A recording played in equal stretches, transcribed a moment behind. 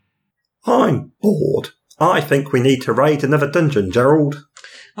I'm bored. I think we need to raid another dungeon, Gerald.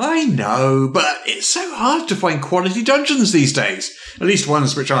 I know, but it's so hard to find quality dungeons these days. At least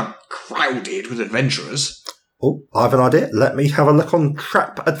ones which aren't crowded with adventurers. Oh, I've an idea. Let me have a look on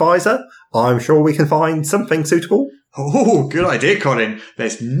Trap Advisor. I'm sure we can find something suitable. Oh, good idea, Colin.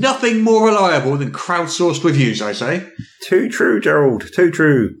 There's nothing more reliable than crowdsourced reviews, I say. Too true, Gerald. Too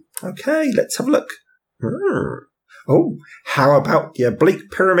true. Okay, let's have a look. Oh, how about the Oblique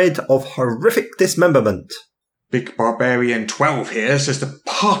Pyramid of Horrific Dismemberment? Big Barbarian 12 here says the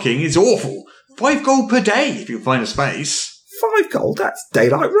parking is awful. 5 gold per day if you find a space. 5 gold? That's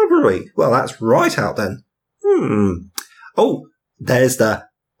daylight robbery. Well, that's right out then. Oh, there's the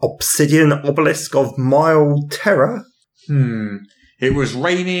Obsidian Obelisk of Mild Terror. It was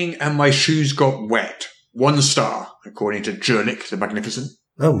raining and my shoes got wet. 1 star, according to Jurnik the Magnificent.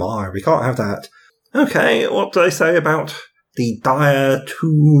 Oh my, we can't have that. Okay, what do they say about the Dire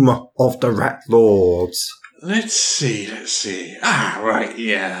Tomb of the Rat Lords? Let's see. Right,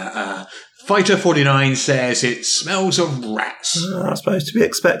 yeah. Fighter 49 says it smells of rats. That's supposed to be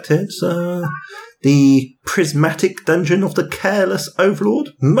expected. The Prismatic Dungeon of the Careless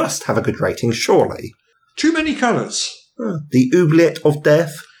Overlord must have a good rating, surely. Too many colours. The Oubliette of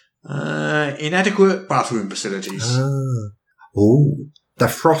Death. Inadequate bathroom facilities. The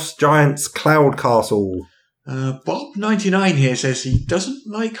Frost Giant's Cloud Castle. Bob99 here says he doesn't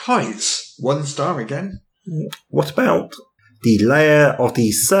like heights. 1 star again. What about the Lair of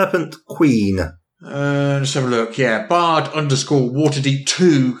the Serpent Queen? Let's have a look. Yeah, Bard_Waterdeep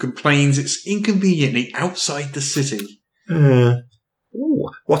 2 complains it's inconveniently outside the city.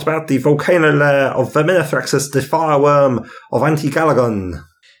 What about the Volcano Lair of Verminothraxus, the Fireworm of Antigalagon?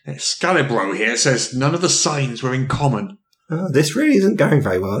 Scalibro here says none of the signs were in common. This really isn't going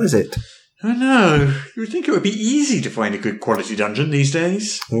very well, is it? I know. You would think it would be easy to find a good quality dungeon these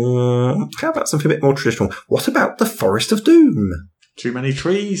days. How about something a bit more traditional? What about the Forest of Doom? Too many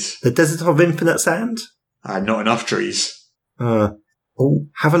trees. The Desert of Infinite Sand? Not enough trees. Have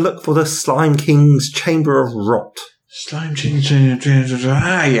a look for the Slime King's Chamber of Rot. Slime King. Yes,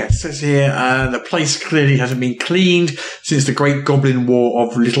 it says here, the place clearly hasn't been cleaned since the Great Goblin War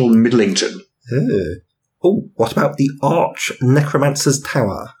of Little Middlington. What about the Arch Necromancer's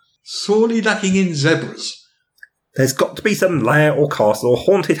Tower? Sorely lacking in zebras. There's got to be some lair or castle or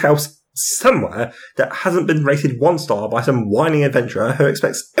haunted house somewhere that hasn't been rated 1 star by some whining adventurer who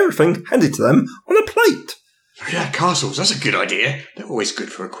expects everything handed to them on a plate. Yeah, castles, that's a good idea. They're always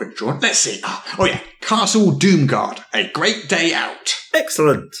good for a quick jaunt. Let's see. Castle Doomguard, a great day out.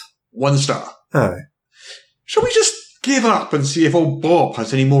 Excellent. 1 star. Oh. Shall we just give up and see if old Bob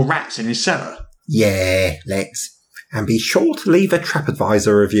has any more rats in his cellar? Yeah, let's. And be sure to leave a Trap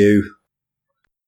Advisor review.